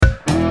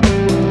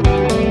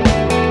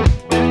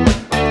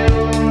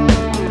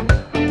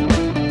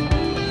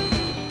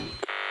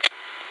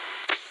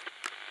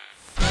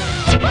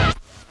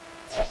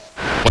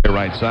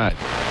side.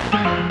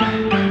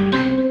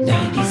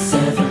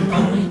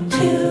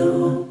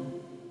 97.2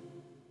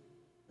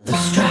 The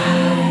Stripe.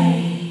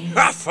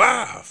 High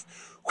five!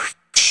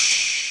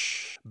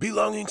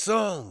 Belonging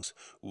Songs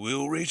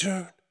will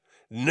return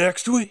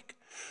next week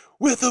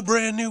with a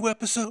brand new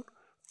episode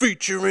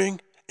featuring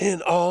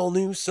an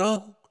all-new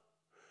song.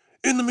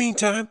 In the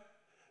meantime,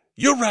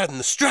 you're riding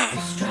the Stripe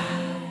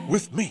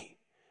with me,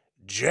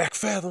 Jack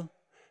Fathom,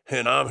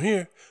 and I'm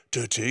here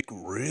to take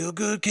real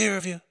good care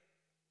of you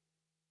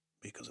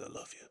because I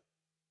love you.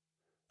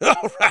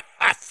 All right,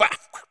 high five!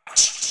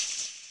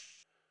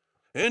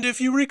 And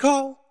if you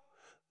recall,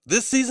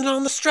 this season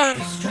on the Stripe,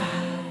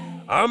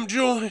 I'm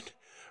joined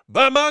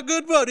by my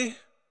good buddy,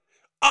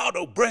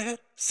 Auto Brad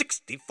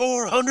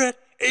 6400,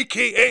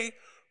 a.k.a.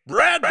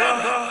 Brad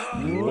Bob.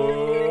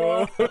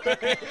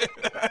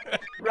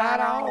 Right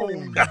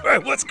on. All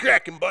right, what's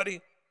cracking,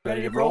 buddy?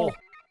 Ready to roll.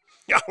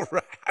 All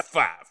right, high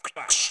five.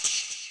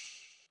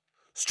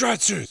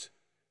 Stridesters,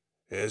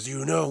 as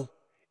you know,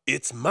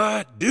 it's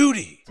my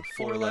duty. It's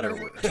a 4-letter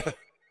word.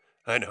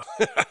 I know.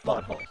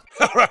 Butthole.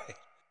 All right,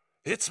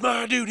 it's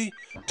my duty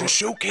to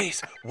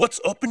showcase what's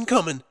up and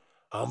coming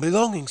on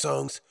Belonging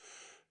Songs.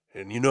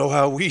 And you know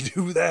how we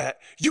do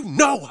that. You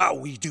know how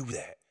we do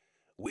that.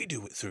 We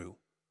do it through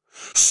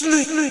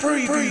sneak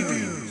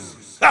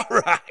previews.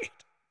 All right.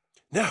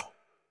 Now,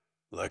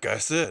 like I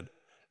said,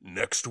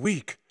 next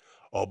week,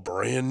 a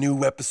brand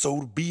new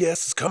episode of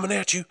BS is coming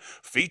at you,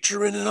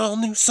 featuring an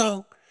all-new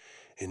song.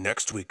 And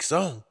next week's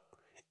song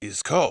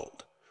is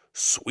called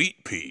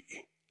Sweet Pea.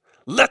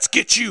 Let's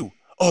get you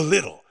a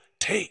little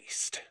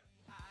taste.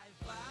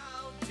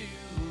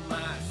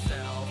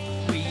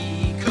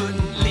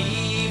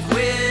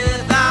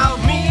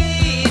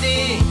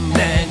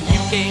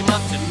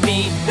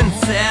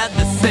 Said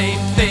the same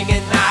thing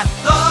and I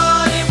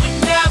thought it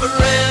would never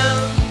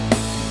end.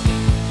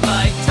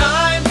 Like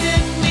time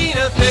didn't mean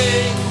a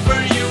thing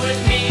for you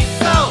and me.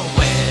 So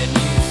when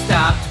you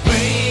stopped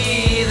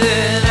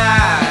breathing,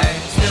 I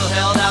still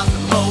held out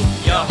some hope.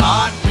 Your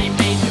heart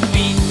remained to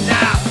beat and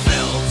I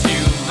fell to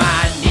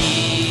my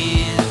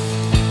knees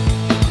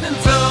and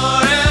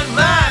tore at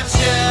my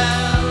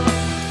shell.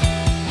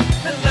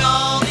 And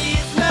all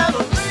these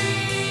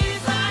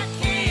memories I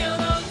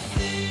can't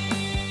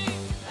unsee.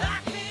 I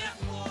can't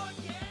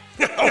forget.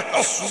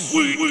 Oh,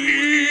 sweet.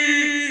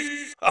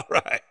 All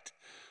right.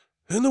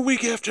 And the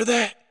week after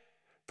that,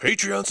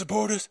 Patreon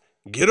supporters,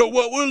 get at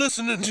what we're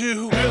listening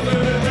to.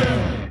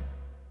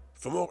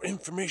 For more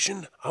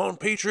information on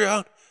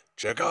Patreon,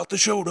 check out the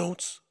show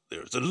notes.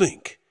 There's a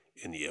link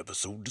in the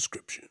episode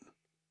description.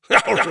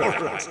 All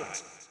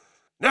right.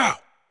 Now,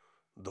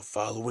 the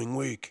following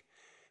week,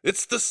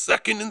 it's the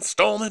second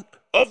installment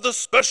of the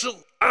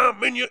special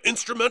I'm In Your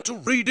Instrumental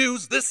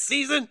redos this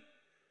season.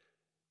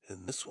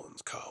 And this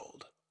one's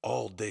called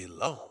All Day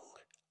Long,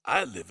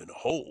 I Live in a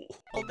Hole.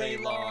 All day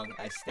long,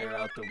 I stare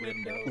out the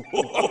window.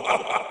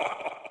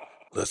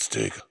 Let's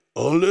take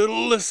a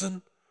little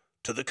listen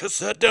to the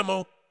cassette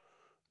demo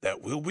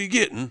that we'll be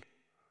getting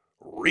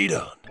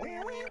redone.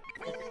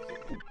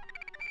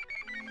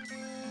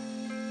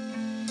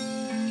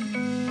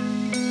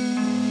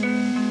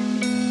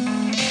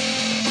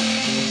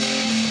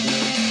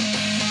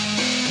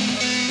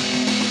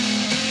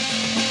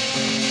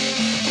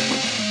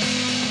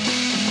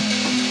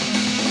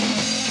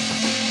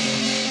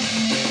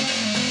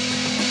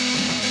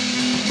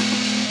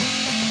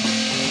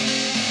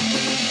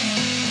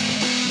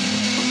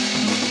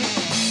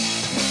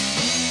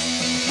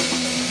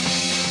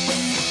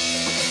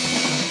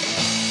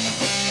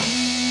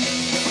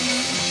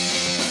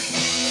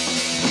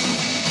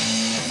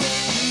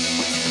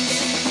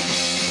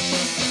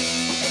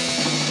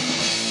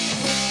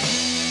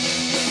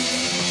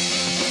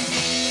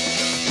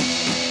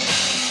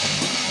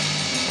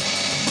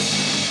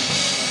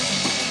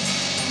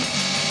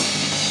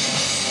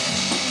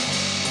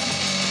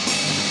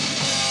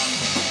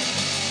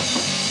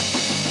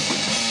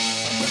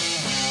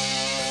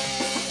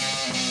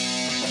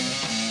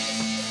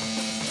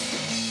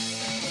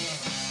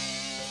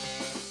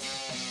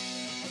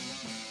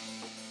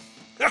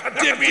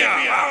 Dip me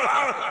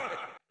out.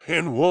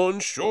 And one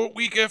short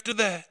week after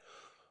that,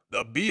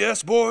 the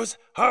BS boys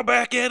are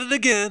back at it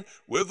again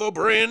with a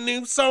brand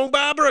new song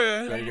by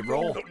Brad. Ready to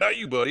roll. No, not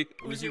you, buddy.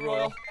 Uzi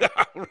Royal.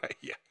 All right,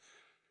 yeah.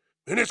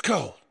 And it's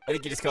called, I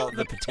think you just call it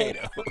the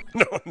potato.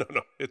 no,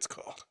 it's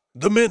called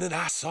The Minute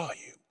I Saw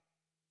You.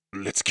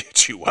 Let's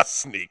get you a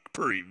sneak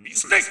preview.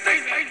 Sneak.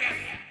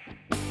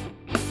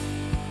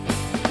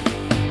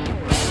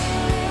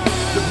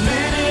 The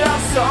minute I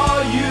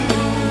saw you,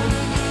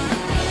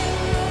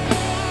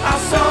 I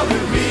saw the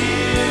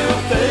real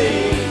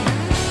thing.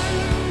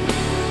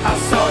 I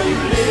saw you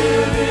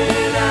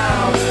living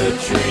out a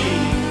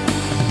dream.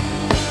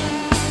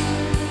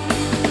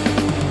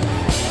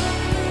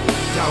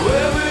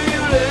 However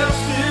you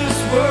left this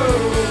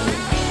world,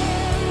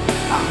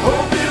 I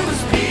hope it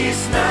was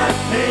peace, not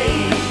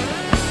pain.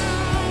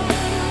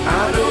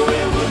 I know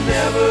it will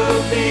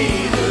never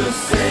be the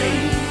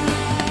same.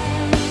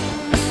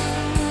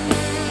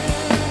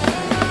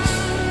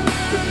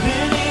 The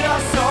minute I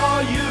saw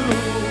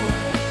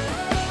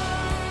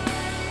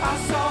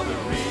saw the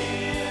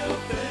real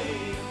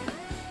thing.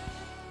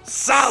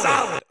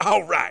 Solid.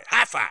 All right,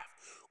 high five.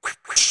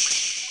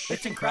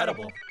 It's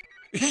incredible.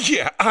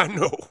 Yeah, I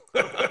know.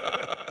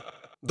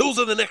 Those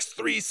are the next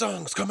 3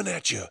 songs coming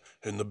at you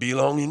in the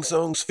Belonging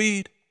Songs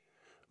feed.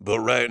 But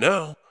right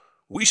now,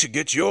 we should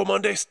get your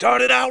Monday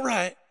started out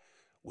right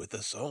with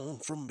a song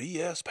from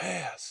BS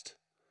Past.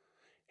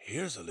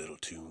 Here's a little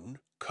tune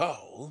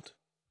called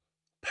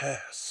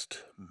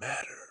Past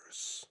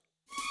Matters.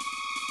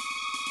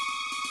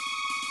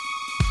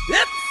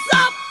 It's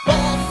a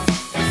false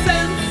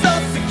sense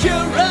of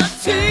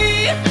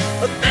security,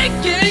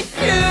 thinking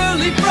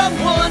purely from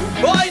one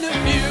point of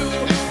view.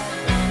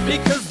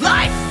 Because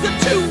life's a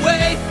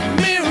two-way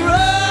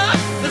mirror,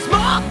 there's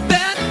more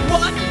than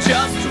what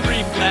just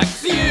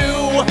reflects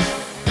you.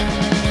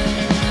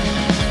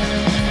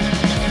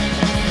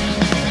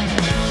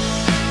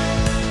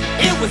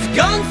 It was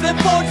guns that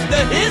forged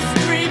the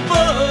history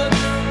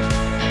books,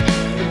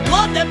 and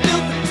blood that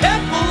built the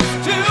temples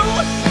too.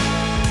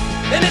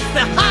 And it's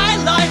the high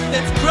life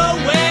that's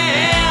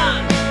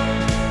growing,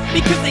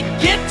 because they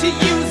get to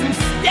use and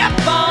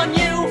step on you.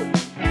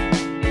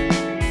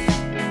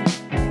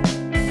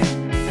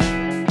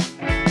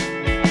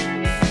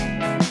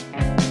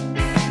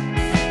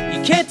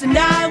 You can't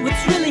deny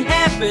what's really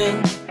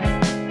happened.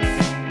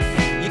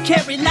 You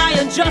can't rely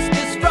on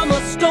justice from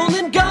a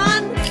stolen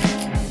gun.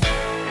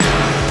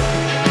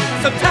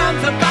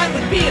 Sometimes I'm fine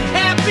with being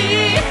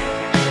happy,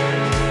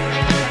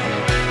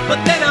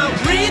 but then I'll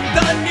read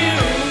the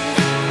news,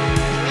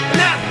 and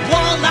that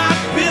wall I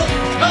built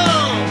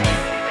comes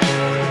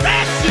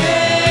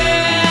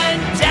crashing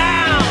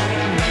down.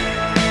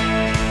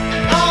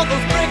 All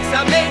those bricks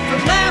I made from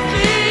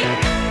laughing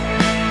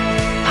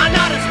are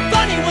not as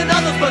funny when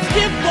others must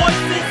give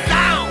voices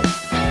out.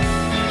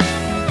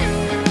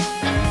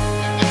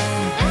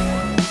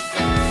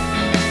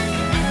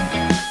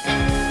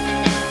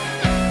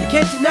 You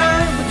can't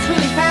deny what's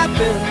really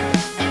happened.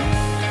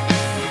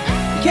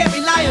 You can't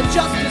rely on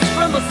justice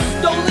from a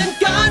stolen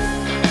gun.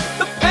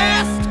 The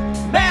past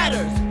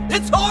matters.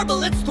 It's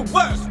horrible, it's the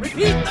worst.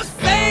 Repeat the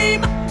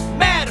same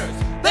matters.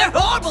 They're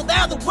horrible,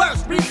 they're the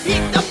worst.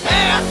 Repeat the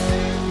past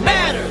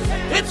matters.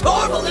 It's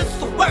horrible, it's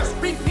the worst.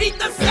 Repeat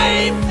the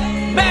same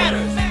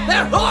matters.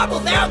 They're horrible,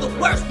 they're the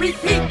worst.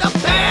 Repeat the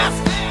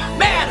past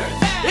matters.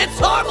 It's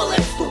horrible,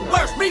 it's the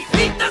worst.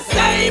 Repeat the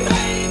same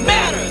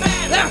matters.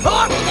 They're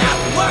horrible, they're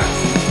the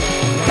worst.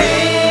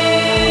 Hey,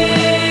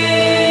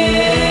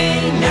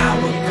 now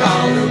we're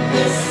calling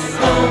this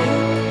home.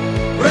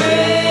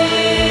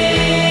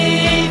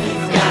 Brave,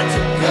 you've got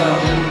to go.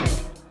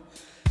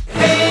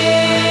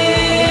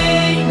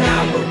 Hey,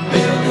 now we're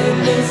building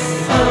this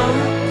home.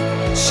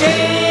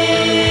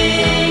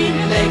 Chain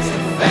legs to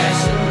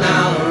fashion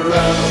our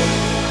road.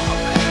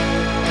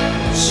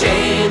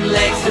 Chain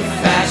legs to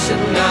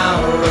fashion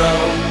our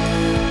road.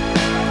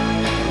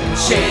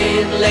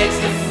 Chain legs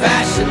to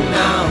fashion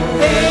our road.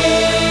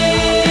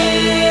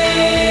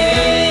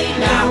 Hey,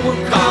 now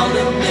we're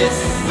calling this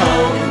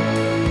home.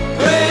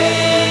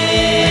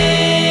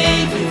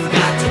 Brave, you've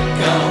got to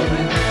go.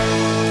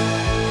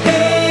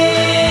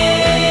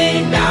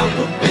 Hey, now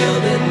we're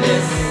building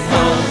this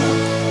home.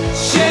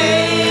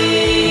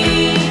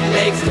 Chain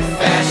legs to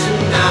fashion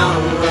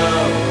our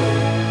road.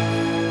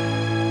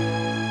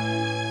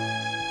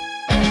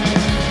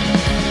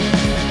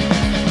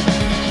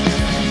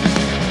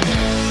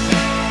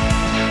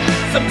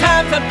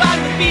 Sometimes I'm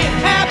fine with being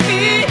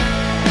happy,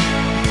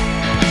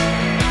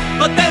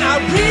 but then I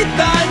read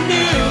the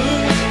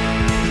news.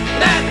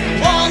 That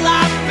wall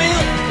I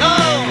built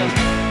comes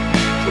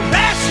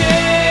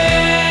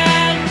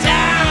crashing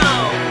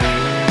down.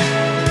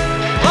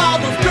 All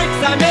those bricks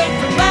I made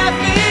from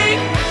laughing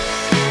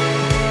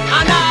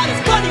are not as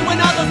funny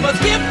when others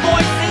must give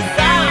voices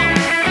out.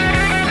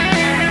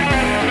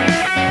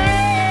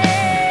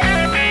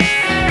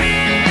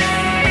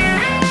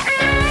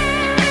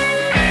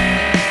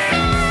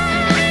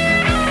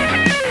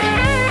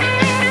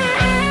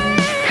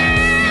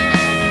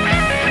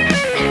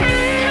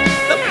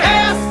 The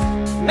past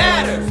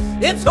matters.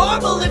 It's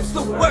horrible, it's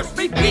the worst.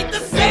 Repeat the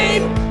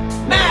same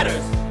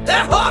matters.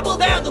 They're horrible,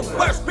 they're the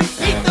worst.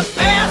 Repeat the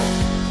past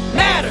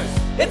matters.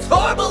 It's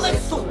horrible,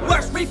 it's the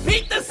worst.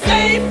 Repeat the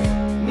same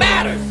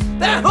matters.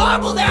 They're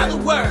horrible, they're the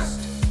worst.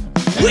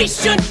 We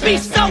shouldn't be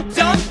so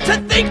dumb to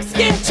think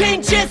skin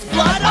changes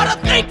blood, or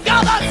to think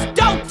others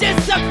don't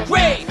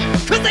disagree.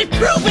 Cause they've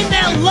proven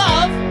their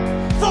love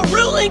for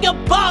ruling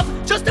above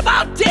just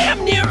about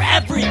damn near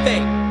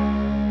everything.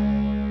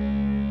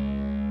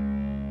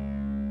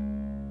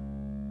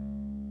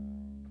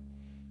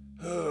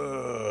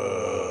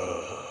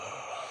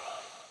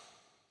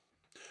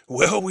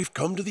 Well, we've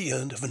come to the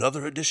end of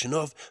another edition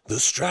of The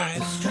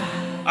Stride.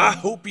 I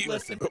hope you...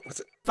 Listen. Oh,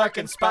 what's it?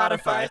 Fucking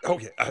Spotify. Oh,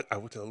 yeah, I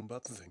will tell them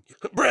about the thing.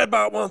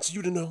 Bradbot wants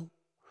you to know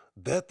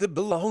that the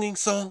Belonging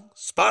Song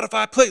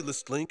Spotify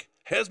playlist link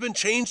has been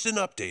changed and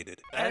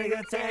updated. I think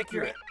that's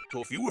accurate. So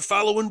if you were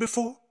following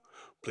before,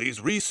 please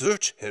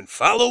research and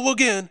follow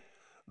again.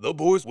 The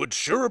boys would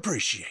sure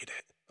appreciate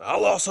it.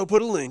 I'll also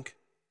put a link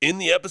in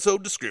the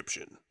episode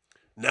description.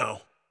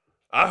 Now,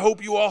 I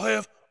hope you all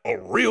have a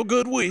real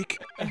good week,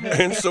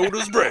 and so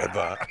does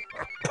Bradbot.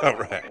 All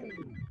right.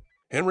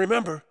 And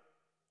remember,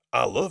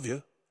 I love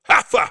you.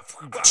 High five.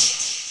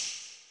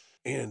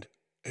 And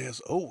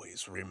as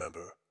always,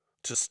 remember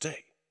to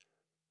stay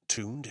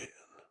tuned in.